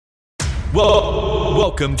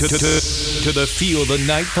Welcome to the Feel the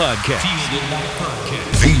Night Podcast.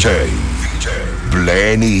 DJ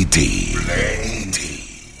Blenny D.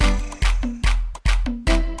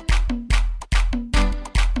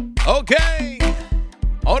 Ok,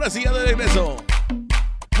 ahora sí ya de regreso.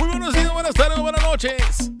 Muy buenos días, buenas tardes, buenas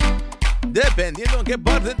noches. Dependiendo en qué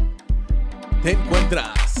parte te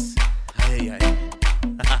encuentras. Ay.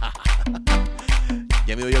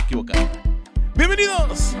 Ya me voy a equivocar.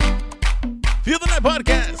 Bienvenidos. Feel the Night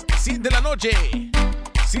Podcast. Siente la noche.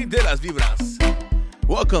 Siente las vibras.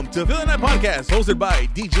 Welcome to Feel the Night Podcast, hosted by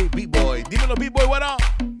DJ B-Boy. Dímelo, B-Boy, what up?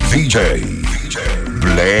 DJ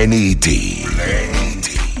Blenny D.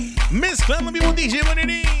 Mezclando vivo DJ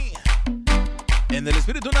Blenny D. En el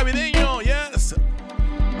espíritu navideño, yes.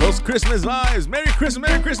 Los Christmas vibes. Merry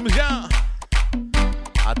Christmas ya.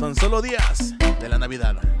 A tan solo días de la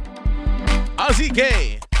Navidad. Así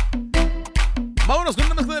que vámonos con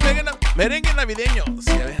una mezcla de merengue navideño.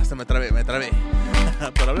 Sí, a ver, hasta me trabé.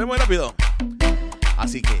 Pero hablé muy rápido.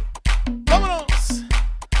 Así que vámonos.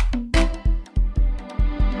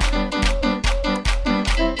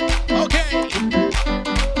 Ok.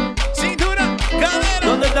 Cintura, cadera.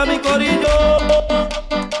 ¿Dónde está mi corillo?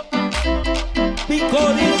 Mi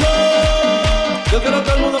corillo. Yo quiero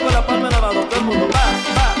todo el mundo con la palma en la mano. Todo el mundo. Va.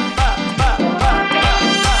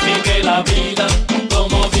 Vive la vida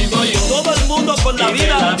como vivo yo. Todo el mundo con la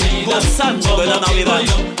vida gozando de la Navidad.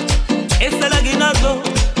 Es el aguinaldo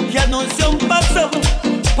que anuncia un paso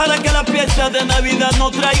para que la fiesta de Navidad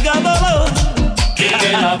no traiga dolor.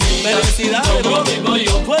 Vive la vida Felicidades, como vivo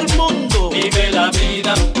yo. todo el mundo. Vive la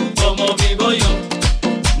vida como vivo yo.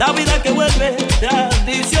 Navidad que vuelve,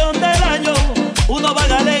 tradición del año. Uno va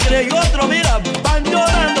alegre y otro, mira, van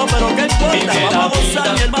llorando, pero qué importa, Vive vamos la a gozar,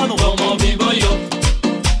 vida mi hermano. como vivo yo.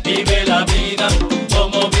 Vive la vida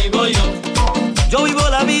como vivo yo. Yo vivo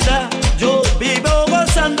la vida, yo vivo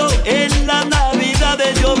gozando. En la Navidad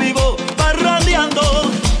yo vivo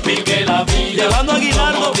parrandeando. Vive la vida Llevando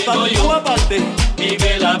aguinaldo como para vivo tu yo. aparte.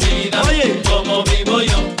 Vive la vida Oye. como vivo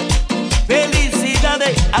yo.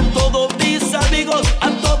 Felicidades a todos mis amigos, a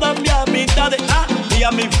todas mis amistades, y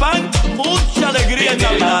a mi fan, mucha alegría en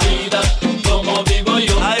Vive la Navidad. vida como vivo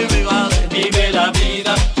yo. Ay, mi madre. Vive la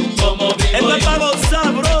vida como vivo Esto es yo. para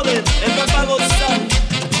gozar, brother. Esto es para gozar.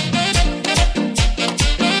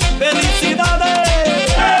 ¡Felicidades!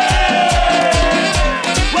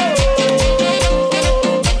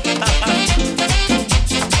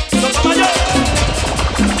 ¡Sotomayor!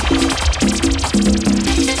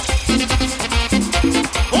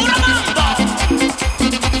 ¡Una manda!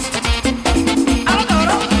 ¡Ahora,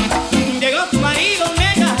 cabrón! Llegó tu marido,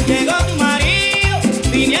 nena, llegó tu marido.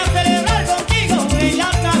 Vine a celebrar contigo en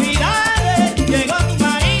las Navidades. Llegó tu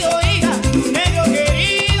marido, hija, tu negro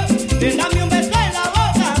querido. Ven, dame un beso en la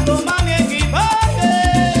boca, toma mi equipaje.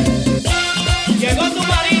 Llegó tu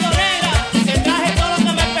marido, nena, te traje todo lo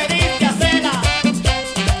que me pediste a cena.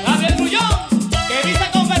 Gabriel Grullón, que dice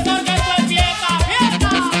confesor que esto es fiesta, fiesta.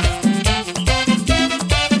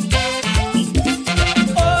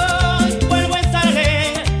 Hoy vuelvo a estar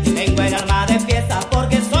alegre, vengo en alma de fiesta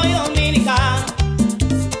porque soy dominicano.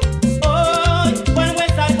 Hoy vuelvo a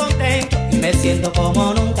estar contento y me siento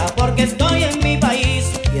como nunca porque estoy en mi país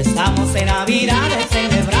y estamos en Navidades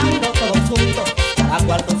celebrando todos juntos, cada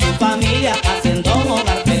cual con su familia haciendo un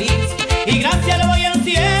hogar feliz. Y gracias le doy al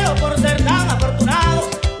cielo por ser tan afortunado,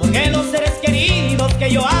 porque los seres queridos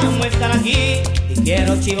que yo amo están aquí. Y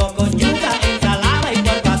quiero chivo con yuca, ensalada y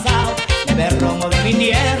puerco asado, beber romo de mi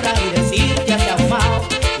tierra y decir que hace ahumado.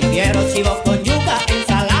 Y quiero chivo con yuca,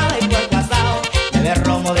 ensalada y puerco asado, beber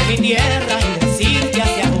romo de mi tierra y decir que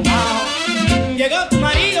hace ahumado. Llegó tu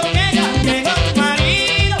marido, nena, llegó tu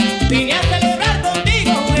marido. Vine a celebrar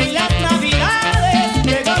contigo en las Navidades.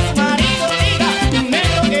 Llegó tu marido, hija, tu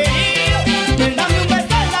negro querido. Ven, dame un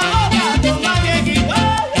beso en la boca, toma mi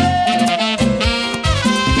equipaje.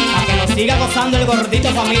 A que nos siga gozando el gordito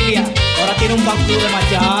familia. Ahora tiene un bancú de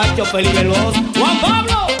machacho, peligroso. ¡Juan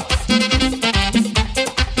Pablo!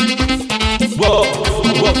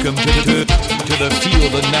 Welcome to the Feel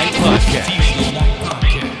the Night Podcast.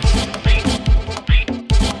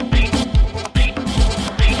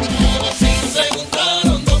 Se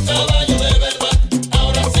juntaron dos caballos de verdad.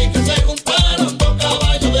 Ahora sí que se juntaron dos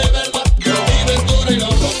caballos de verdad. Johnny Ventura y los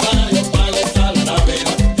Rosarios para gozar la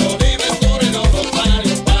Navidad. Johnny Ventura y los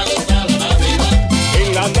Rosarios para gozar la Navidad.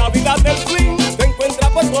 En la Navidad del swing se encuentra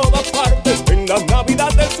por todas partes. En la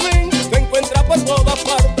Navidad del swing se encuentra por todas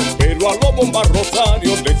partes. Pero a los bombas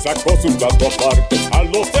Rosario le sacó su plato aparte. A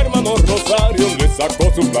los hermanos Rosario le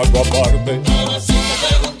sacó su plato aparte. Ahora sí que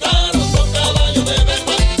se juntaron dos caballos de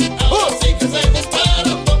verdad. Ahora sí que se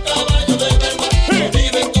juntaron dos caballos de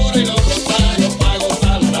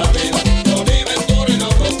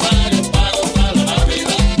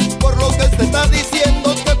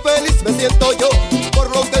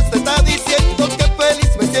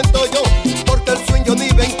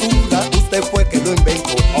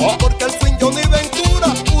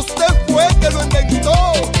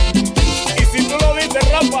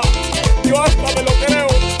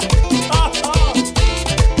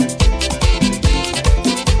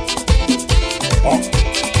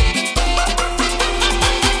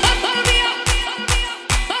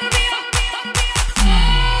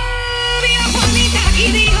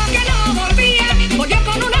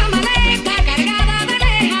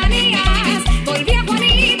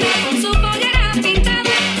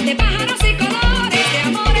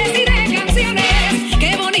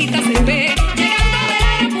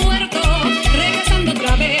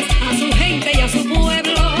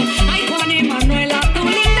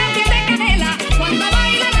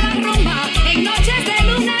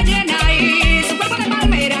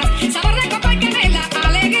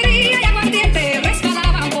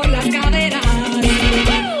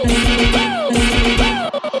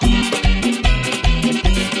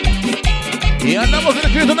andamos en el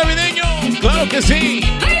espíritu navideño. ¡Claro que sí!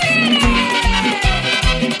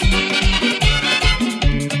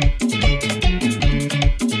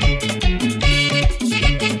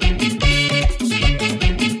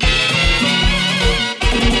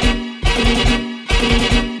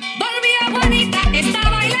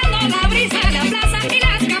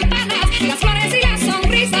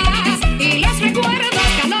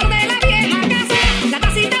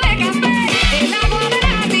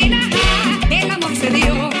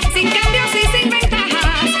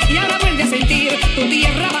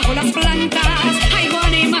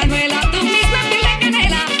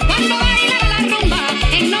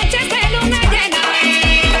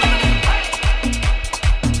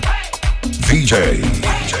 DJ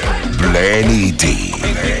Blenny D.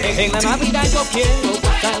 En la Navidad yo quiero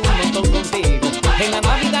gozar un montón contigo. En la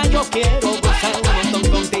Navidad yo quiero gozar un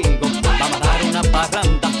montón contigo. Vamos a dar una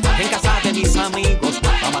parranda en casa de mis amigos.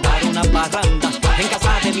 Vamos a dar una parranda en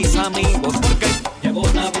casa de mis amigos. Porque llegó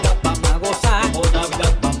Navidad, vamos a gozar. Llegó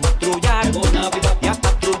Navidad, vamos a trullar. Llegó Navidad y a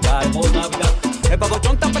patrullar. Llegó Navidad. El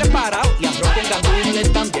babochón está preparado y arroz con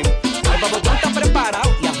gandules también. El babochón está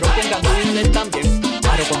preparado y arroz con gandules también.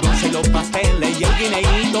 Paro con dulce los pasteles y el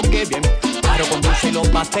guineíto que bien. Paro con dulce los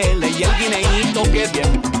pasteles y el guineíto que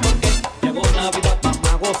bien. Porque llegó Navidad, vamos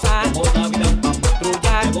a gozar. Llegó Navidad, vamos a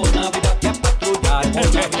patrullar. Llegó Navidad y a patrullar.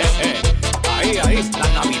 Ahí, la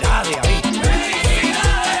Navidad de ahí.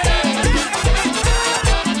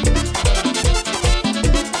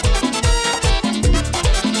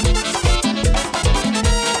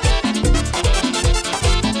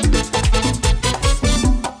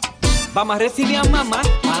 Vamos a recibir a mamá,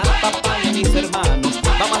 a papá y a mis hermanos.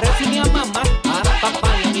 Vamos a recibir a mamá, a papá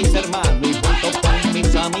y a mis hermanos. Y junto con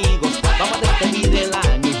mis amigos vamos a despedir el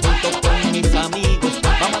año. Y junto con mis amigos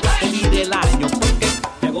vamos a despedir el año. Porque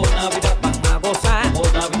llegó Navidad, vamos a gozar. Llegó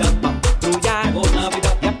Navidad, vamos a patrullar. Llegó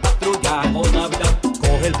Navidad y a patrullar. Llegó Navidad,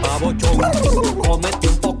 coge el pavochón, cómete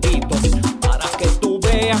un poquito para que tú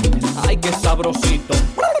veas, ay qué sabrosito.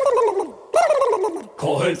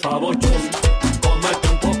 Coge el pavochón, cómete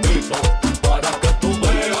un poquito para que tú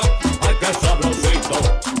veas, ay qué sabrosito.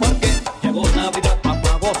 Porque llegó Navidad, vamos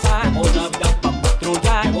a gozar. Llegó Navidad, vamos a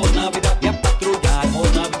patrullar. Llegó Navidad y a patrullar. Llegó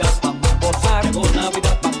Navidad, vamos a gozar. Llegó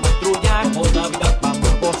Navidad, vamos a patrullar. Llegó Navidad, vamos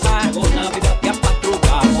a gozar. Llegó Navidad y a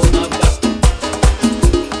patrullar. Llegó Navidad.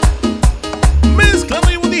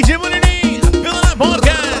 Mezclando y un DJ Blenny. Feeling That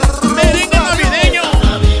Podcast. Merengue navideño.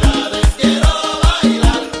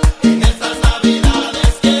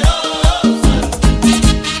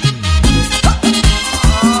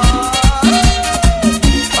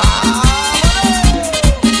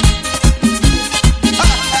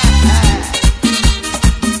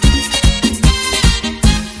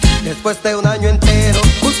 Después de un año entero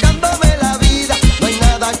buscándome la vida, no hay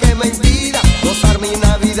nada que me impida gozar mi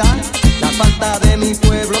Navidad. La falta de mi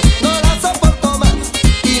pueblo no la soporto más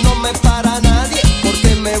y no me para nadie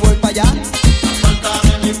porque me voy para allá. La falta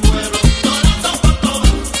de mi pueblo no la soporto más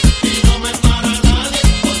y no me para nadie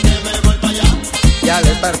porque me voy para allá. Y al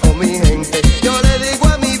estar con mi gente yo le digo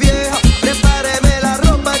a mi vieja, prepáreme la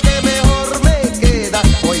ropa que mejor me queda.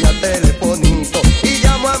 Voy al telefonito y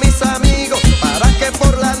llamo a mis amigos para que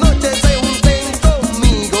por la noche se junten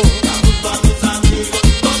conmigo. Junto a mis amigos,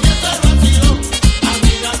 comienza el vacilón.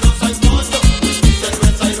 Amigándose al pollo, whisky,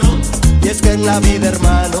 cerveza y ron. Y es que en la vida,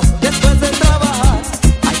 hermano, después de trabajar,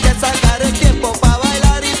 hay que sacar el tiempo para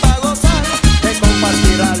bailar y para gozar, de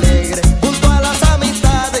compartir alegre junto a las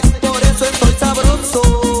amistades. Por eso estoy sabroso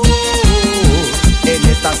en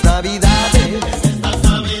estas Navidades.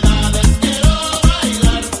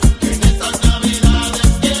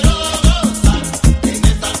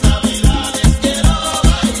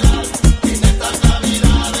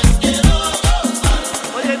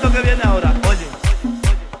 Oye esto que viene ahora, oye.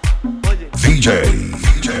 DJ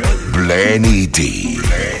Blenny D.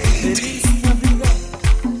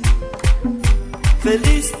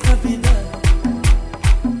 Feliz Navidad,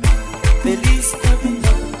 feliz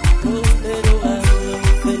Navidad, próspero año y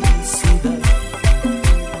felicidad.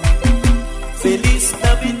 Feliz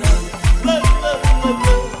Navidad, bla, bla, bla,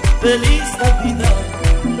 bla. Feliz Navidad,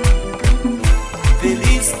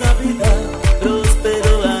 feliz Navidad,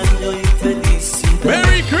 próspero año y felicidad.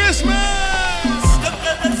 Merry Christmas.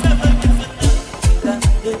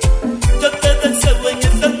 Yo te deseo en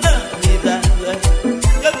esta Navidad,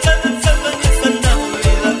 yo te deseo en esta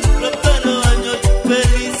Navidad, próspero año y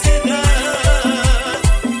felicidad.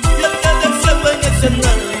 Yo te deseo en esta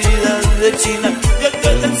Navidad de China, yo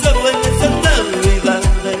te deseo en esta Navidad,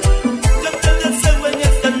 yo te deseo en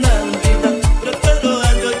esta Navidad, próspero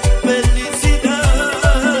año y felicidad.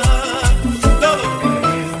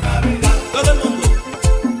 Todo el mundo.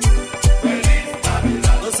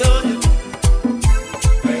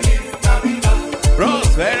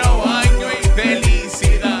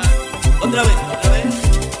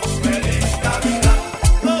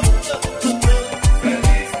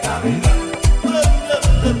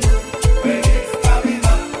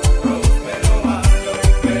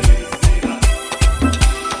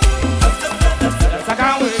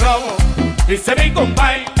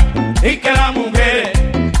 las mujeres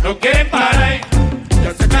no quieren parar.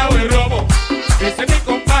 Ya se acabó el robo, dice mi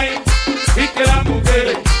compadre. Y que las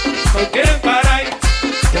mujeres no quieren parar.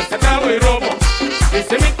 Ya se acabó el robo,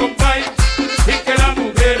 dice mi compadre. Y que las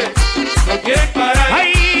mujeres no quieren parar.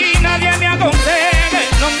 Ay, nadie me aconseje,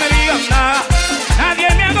 no me digan nada. Nadie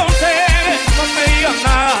me aconseje, no me digan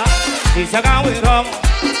nada. Si se acabó el robo,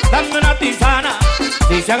 dame una tisana.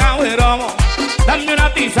 Si se acabó el robo, dame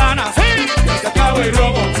una tisana. Sí. Ya se acabó el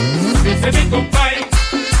robo, dice mi compadre.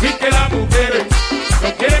 Y que las mujeres no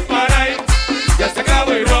quieren parar. Ya se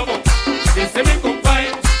acabó el robo, dice mi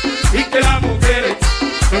compadre. Y que las mujeres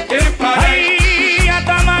no quieren parar. Ay, ya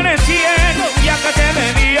está amaneciendo, ya casi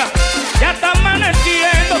de día. Ya está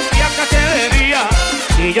amaneciendo, ya casi de día.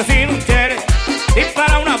 Y yo sin un chere, y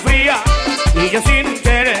para una fría. Y yo sin un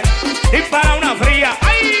chere, y para una fría.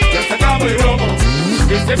 Ay, ya se acabó el robo,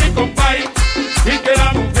 dice mi compadre. Y que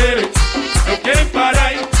las mujeres no quieren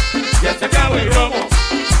parar. Ya se acabó el robo,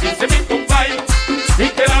 dice mi compadre. Y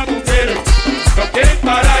que las mujeres no quieren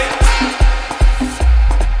parar.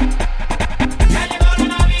 ya llegó la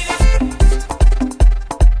Navidad.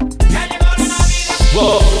 Ya llegó la Navidad.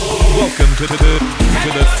 Welcome to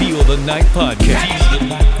the Feel the Night podcast. Ya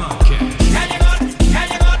llegó, ya llegó, ya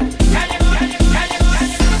llegó, ya llegó, ya llegó.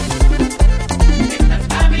 Estas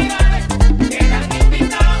navidades quedan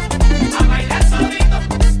invitados a bailar solitos,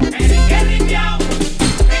 merengue ripiao,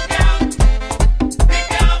 ripiao,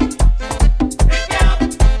 ripiao, ripiao.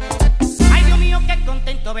 Ay, Dios mío, qué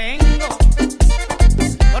contento vengo,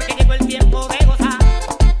 porque llegó el tiempo de gozar.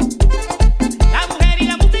 La mujer y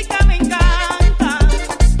la música me encantan.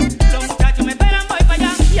 Los muchachos me esperan, voy para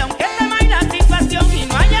allá. Y aunque se baila sin pasión y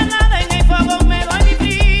no haya nada en el fuego, me doy mi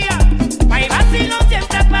fría. Pa' y vacilón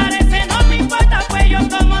siempre aparece, no me importa, pues yo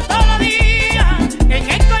como todos los días. En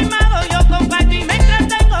el colmado yo comparto y me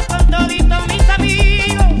entretengo con toditos mis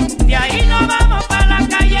amigos. De ahí nos vamos pa' la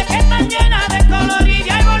calle que están llenas de color y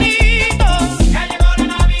de arbolitos. Ya llegó la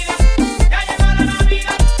Navidad, ya llegó la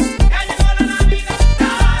Navidad, ya llegó la Navidad.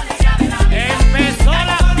 Dale, ya de Navidad. Empezó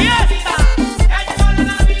la fiesta. Ya llegó la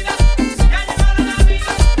Navidad, ya llegó la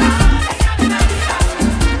Navidad. Dale, ya de Navidad.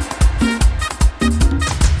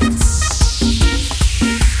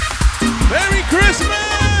 ¡Merry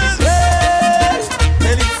Christmas!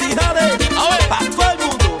 ¡Felicidades! ¡Para todo el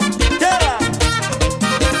mundo! ¡Lleva!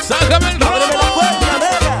 ¡Sácame el ¡Ábreme la robo! puerta,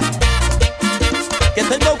 nega! ¡Que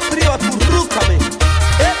tengo frío, acurrúcame!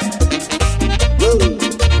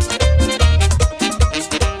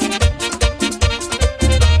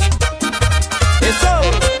 ¡Eso!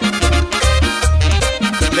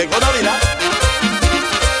 Llegó Navidad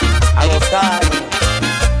a gozar.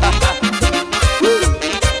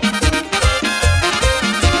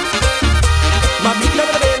 Mamita,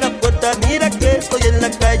 abre la puerta, mira que estoy en la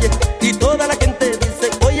calle y toda la gente dice,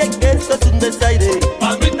 oye, que esto es un desaire.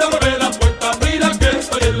 Mamita, abre la puerta, mira que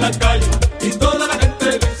estoy en la calle. Y toda la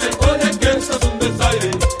gente dice, oye, que eso es un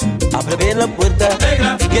desaire. Ábreme la puerta,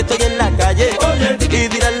 Negra. que estoy en la calle, Oye. y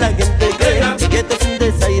dirá la gente Negra. que esto es un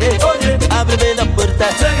desaire. Oye. Ábreme la puerta,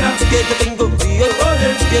 Negra. que yo tengo frío,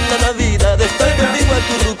 Oye. y en la Navidad estoy Negra. contigo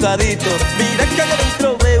acurrucadito. Mira que allá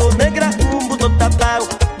adentro veo, negra, un botón tapado.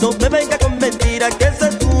 No me venga con mentiras, que ese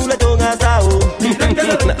es un lechón asado. Mira que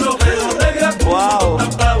adentro veo negra, Wow.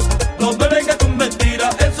 tapao. No me venga con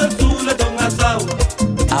mentiras, eso es un letón asado.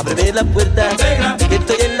 Ábreme la puerta, Negra. que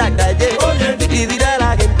estoy en la calle, Oye. y dirá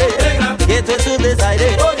la gente Negra. que esto es un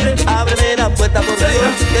desaire. Oye. Ábreme la puerta, por Negra.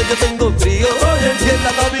 Dios, que yo tengo frío. Oye. Y en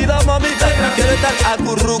la Navidad, mamita, Negra. quiero estar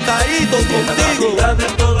acurrucadito En la contigo. Navidad de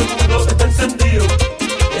todo el mundo está encendido.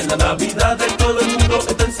 En la Navidad de todo el mundo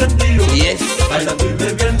está encendido. Yes. Bailando y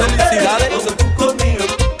bebiendo, Felicidades. con el cuco mío.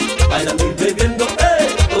 Bailando y bebiendo,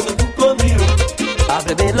 con el cuco mío.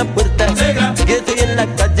 Ábreme la puerta, Negra. que estoy en la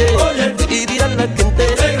calle. Oye. Y dirá la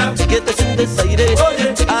gente Negra. que esto es un desaire.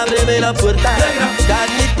 Oye. Ábreme la puerta, Negra.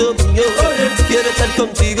 carnito mío. Oye. Quiero estar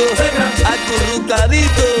contigo, Negra.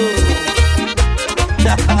 acurrucadito.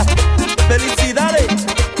 Felicidades,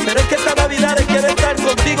 pero es que esta Navidad quiero estar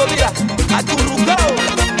contigo, mira, acurrucado,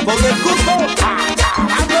 con el cuco.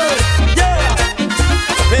 ¡Yeah!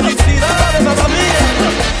 Felicidades.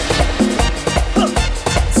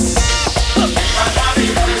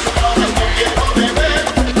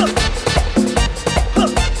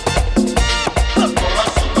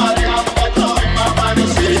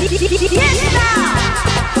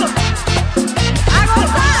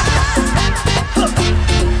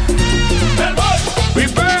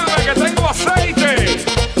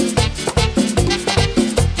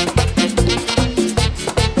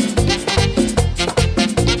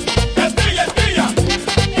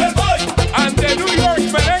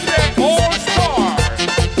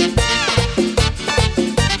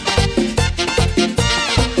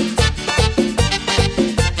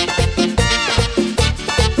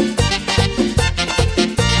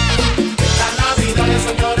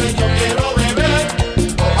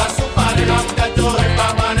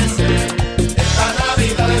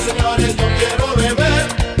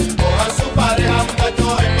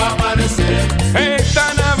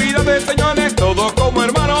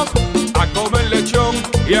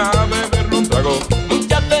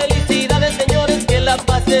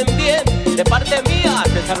 pasen bien. De parte mía,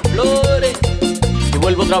 César Flores. Y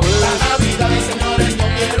vuelvo otra vez. Esta Navidad, mis señores, yo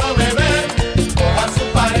quiero beber. Cojan su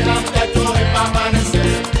pareja, muchachos, y pa'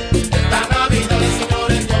 amanecer. Esta Navidad, mis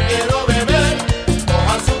señores, yo quiero beber.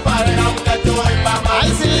 Cojan su pareja, muchachos, y pa'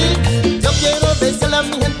 Ay, amanecer. sí, yo quiero desearle a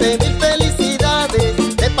mi gente mil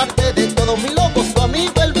felicidades. De parte de todos mis locos, su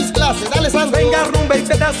amigo Elvis Clase. Dale, Sandro. Venga, rumba y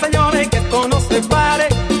teta, señores, que esto no se pare.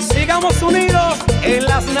 Sigamos unidos en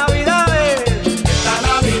las Navidades. Esta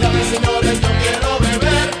Navidad, mis señores, yo quiero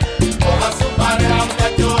beber. Cojan su pareja,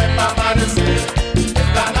 muchachos, y pa' amanecer.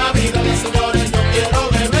 Esta Navidad, mis señores, yo quiero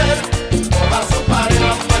beber. Cojan su pareja,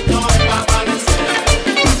 muchachos, y pa' amanecer.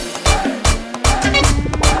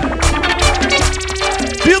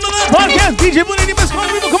 Feel the Love Podcast, DJ Blaney, best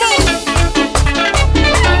friend, people, come on.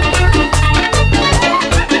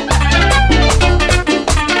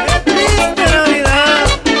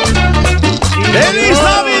 ¡Feliz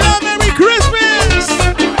Navidad! ¡Merry Christmas!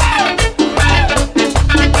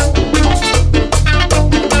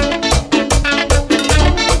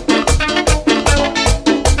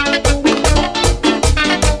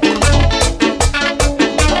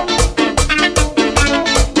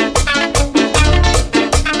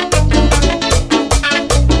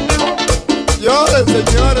 Lloren,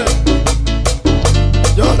 señores.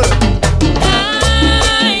 Lloren.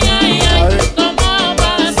 Ay, ay, ay, cómo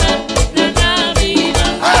pasa la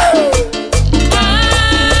Navidad.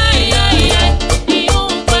 Ay, ay, ay, ni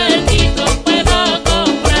un puerquito puedo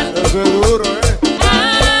comprar. Eso es duro,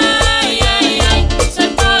 Ay, ay, ay, soy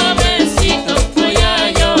pobrecito, voy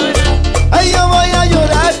a llorar. Ay, yo voy a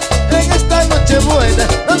llorar en esta noche buena.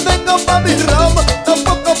 No tengo pa' mi romo,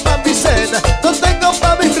 tampoco pa' mi cena. No tengo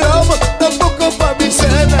pa' mi romo, tampoco pa' mi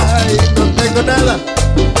cena. Ay, no tengo nada,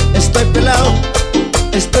 estoy pelado,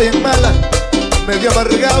 estoy en mala, medio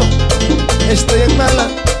amargado, estoy en mala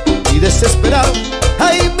y desesperado.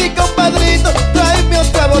 Ay, mi compadrito, tráeme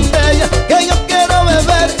otra botella, que yo quiero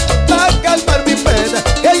beber pa' calmar mi pena,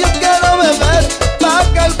 que yo quiero beber pa'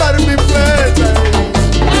 calmar mi pena.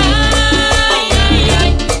 Ay, ay,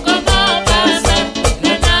 ay, cómo pasa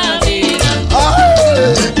la Navidad.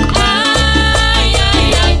 Ay. Ay,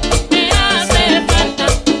 ay, ay, me hace falta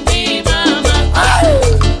mi mamá. Ay,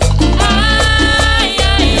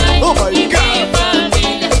 ay, ay, Oh my y mi God.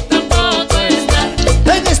 familia tampoco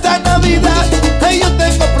está. En esta Navidad, ay, yo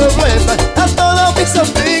tengo problemas. A todos mis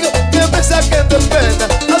amigos que me saquen de pena.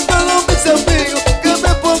 A todos mis amigos que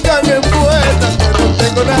me pongan en buena. Pero no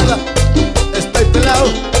tengo nada, estoy pelado,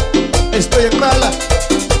 estoy en mala,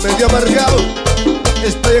 medio amargado,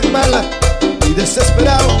 estoy en mala y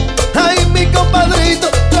desesperado. Ay, mi compadrito,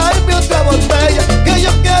 tráeme otra botella, que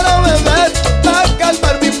yo quiero beber para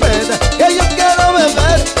calmar mi pena, que yo quiero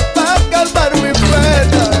beber para calmar mi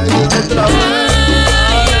pena. Y otra vez.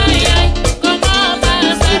 Ay, ay, cómo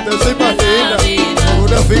pasa Usted se la imagina Navidad. en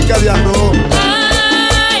una finca de arroz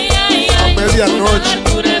Ay, ay, ay, a medianoche, una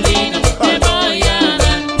cura de vino me voy a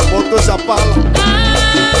dar. boto esa pala.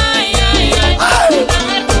 Ay, ay, ay,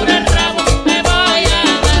 una altura el rabo me voy a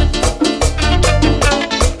dar.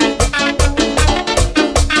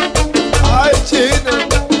 Ay, chino,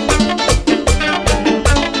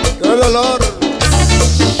 qué dolor.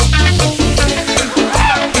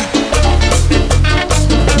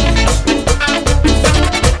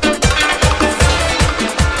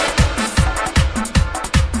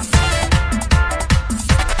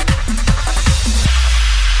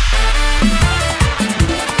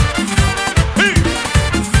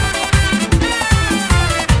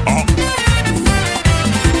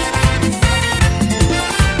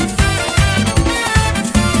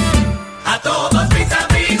 A todos mis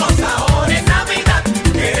amigos, ahora en Navidad,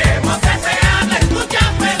 queremos desearles mucha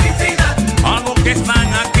felicidad. A los que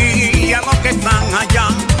están aquí y a los que están allá,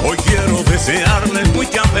 hoy quiero desearles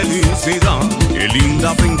mucha felicidad. Qué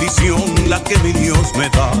linda bendición la que mi Dios me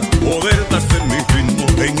da, poder darte mi ritmo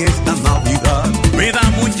en esta Navidad. Me da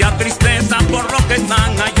mucha tristeza por los que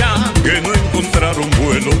están allá, que no encontraron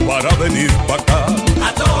vuelo para venir para acá.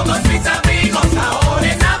 A todos mis amigos,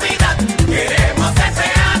 ahora en Navidad, queremos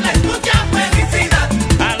desearles mucha felicidad.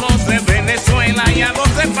 A los de Venezuela y a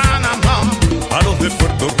los de Panamá, a los de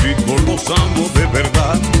Puerto Rico los amo de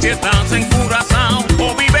verdad. Si estás en Curazao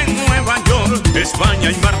o vives en Nueva York,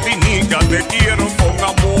 España y Martinica, te quiero con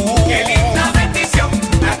amor. Qué linda bendición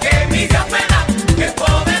la que mi Dios me da, el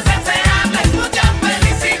poder desearles mucha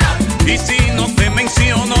felicidad. Y si no te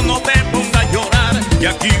menciono, no te pongas a llorar, que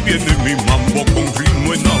aquí viene mi mambo con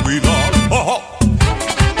ritmo en Navidad. Oh, oh.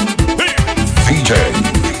 DJ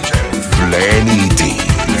Blaney D.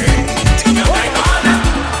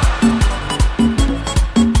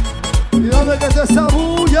 ¿Y dónde que se esa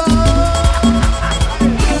bulla?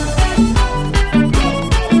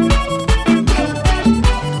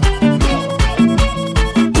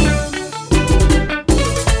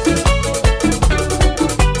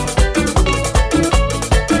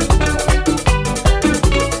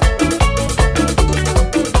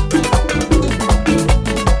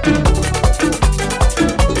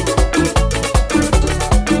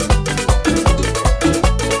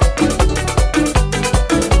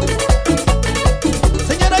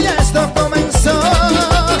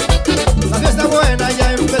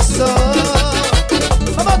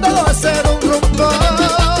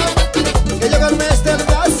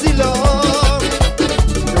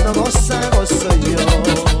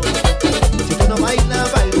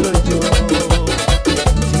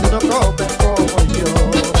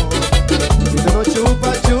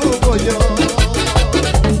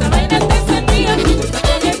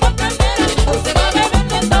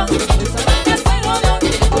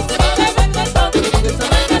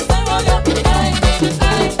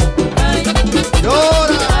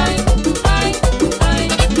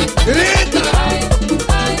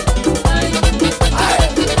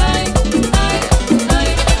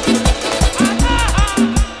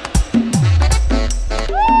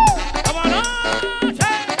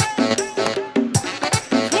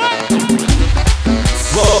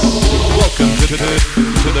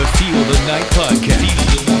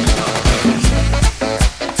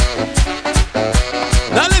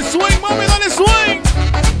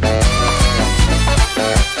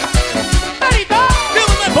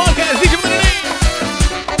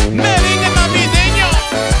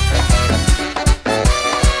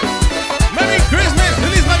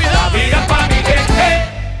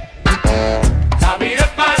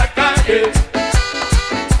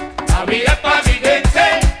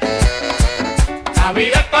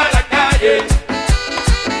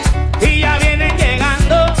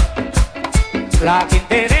 La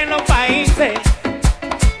gente de los países,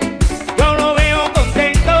 yo lo veo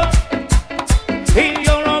contento y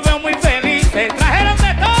yo lo veo muy feliz. Trajeron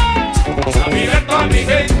de todo. Navidad para mi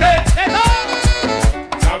gente, De todo.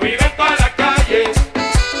 Navidad para la calle,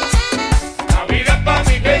 Navidad para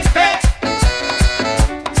mi gente,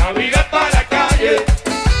 Navidad para la calle.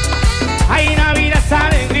 Hay Navidad es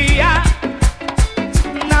alegría,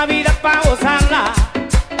 Navidad para gozarla.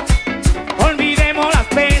 Olvidemos las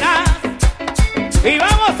penas y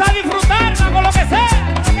vamos a disfrutarla con lo que sea,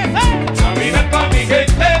 con lo que sea. Navidad para mi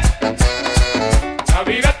gente,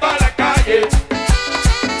 Navidad para la calle,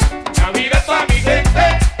 Navidad para mi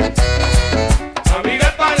gente,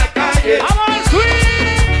 Navidad para la calle. ¡Vamos al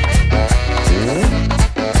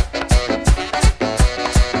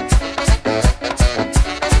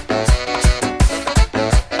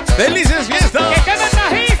 ¡Felices fiestas! ¿Qué me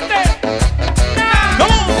trajiste?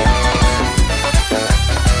 ¿Cómo?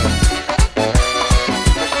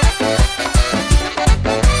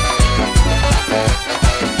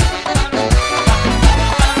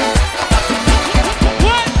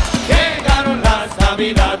 Llegaron las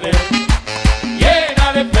Navidades,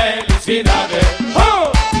 llenas de felicidades.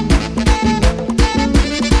 ¡Oh!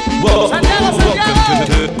 Santiago, Santiago.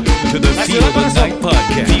 To the Feel the Night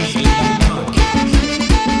Podcast.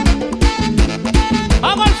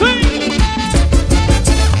 ¡Vamos al swing!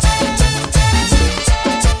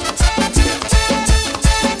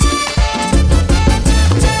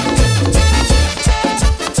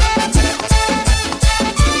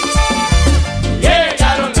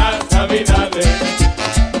 Llegaron las Navidades,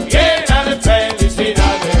 llenas de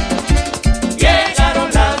felicidades. Llegaron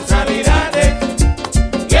las Navidades,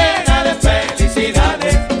 llenas de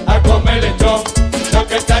felicidades. A comer lechón, lo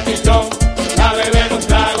que está chichón, a beber un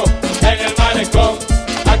trago en el malecón.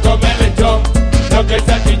 A comer lechón, lo que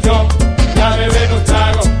está chichón, a beber un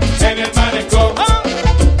trago en el malecón.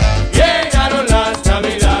 Llegaron las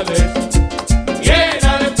Navidades,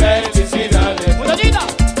 llenas de felicidades. ¡Muchachita!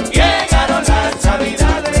 Llegaron las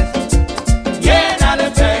Navidades, llenas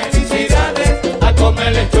de felicidades. A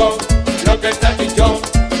comer lechón, lo que está chichón,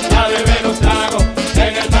 a beber un trago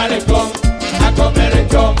en el malecón. A comer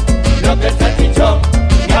lechón, lo que está chichón,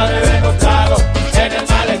 y a beber un trago en el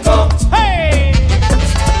malecón. ¡Hey!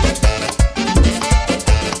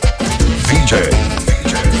 DJ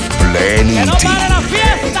Plenty. ¡Que no pare la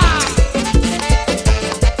fiesta!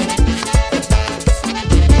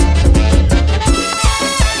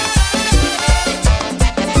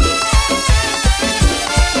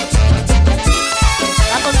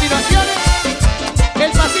 A continuación,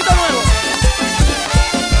 el pasito nuevo.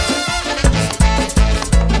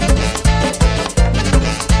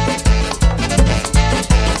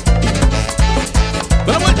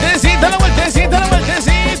 La vueltecita, la vueltecita, la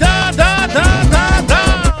vueltecita, ta, ta, ta, ta.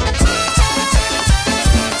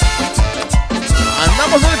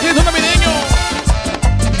 Andamos en el espíritu navideño.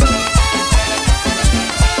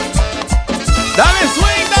 Dale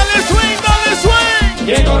swing, dale swing, dale swing.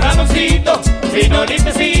 Llegó Ramoncito, vino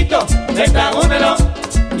limpiecito, le trajo un reloj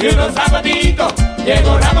y unos zapatitos.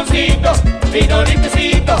 Llegó Ramoncito, vino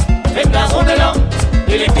limpiecito, le trajo un reloj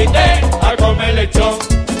y le invité a comer lechón,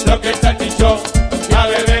 lo que está chichón, y a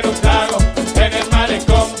beber un trago en el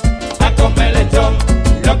malecón. A comer lechón,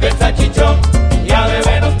 lo que está chichón, y a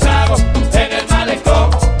beber un trago en el malecón.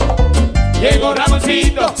 Llegó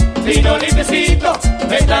Ramoncito, vino limpiecito,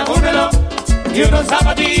 me trajo un reloj y unos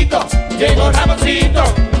zapatitos. Llegó Ramoncito,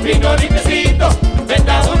 vino limpiecito, me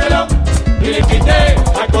trajo un reloj y le invité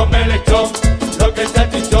a comer lechón, lo que está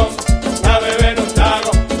chichón, a beber un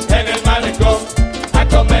trago en el malecón. A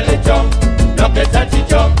comer lechón, lo que está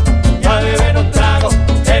chichón, y a beber un trago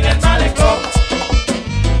en el malecón.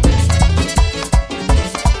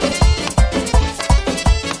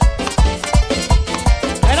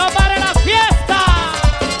 ¡Que no pare la fiesta!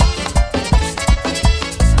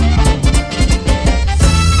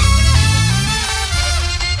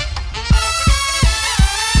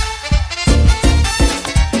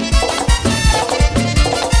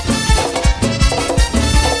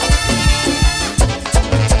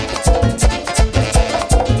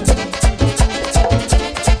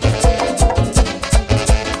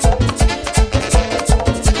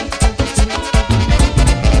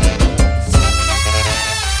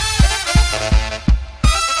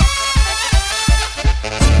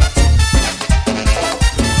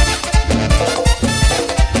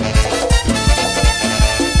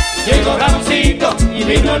 Llegó Ramoncito y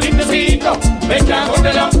vino limpiecito, me trajo un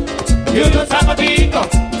reloj y unos zapatitos.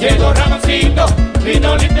 Llegó Ramoncito,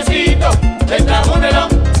 vino limpiecito, me trajo un reloj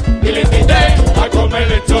y le invité a comer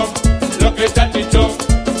lechón, lo que está chichón,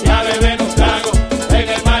 y a beber un trago en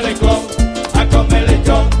el malecón. A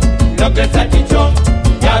lo que es salchichón,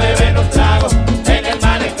 ya beben los tragos en el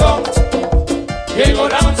malecón. Llegó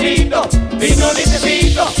Ramoncito, vino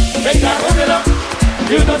limpiecito, me trajo un reloj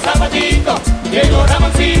y unos zapatitos. Llegó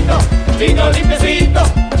Ramoncito, vino limpiecito,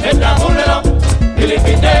 me trajo un reloj y le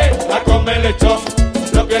invité a comer lechón,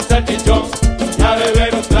 lo que es salchichón, ya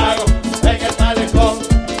beben los tragos en el malecón.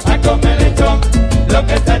 A comer lechón, lo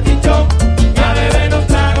que es salchichón, ya beben los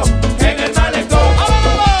tragos en el malecón.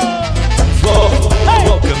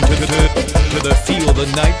 Welcome to the Feel the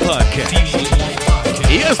Night Podcast.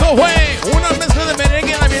 Y esto fue una mezcla de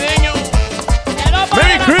merengue navideño.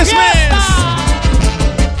 ¡Merry Christmas!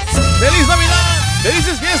 ¡Feliz Navidad!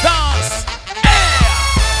 ¡Felices fiestas!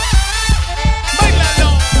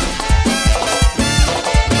 ¡Bailalo!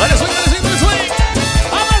 ¡Dale swing, dale swing, dale swing!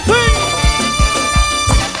 ¡Vamos al swing!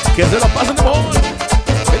 ¡Que se lo pasen de favor!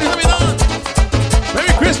 ¡Feliz Navidad!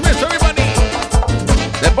 ¡Merry Christmas, everybody!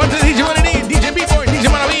 De parte de DJ Valerín, DJ B-Boy, DJ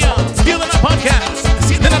Maravilla, Feel the Night Podcast,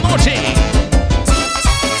 7 de la noche.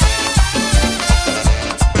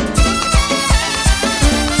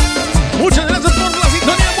 Muchas gracias por la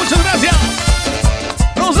sintonía, muchas gracias.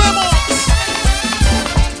 Nos vemos.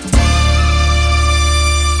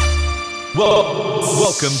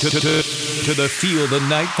 Welcome to the Feel the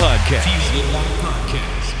Night Podcast.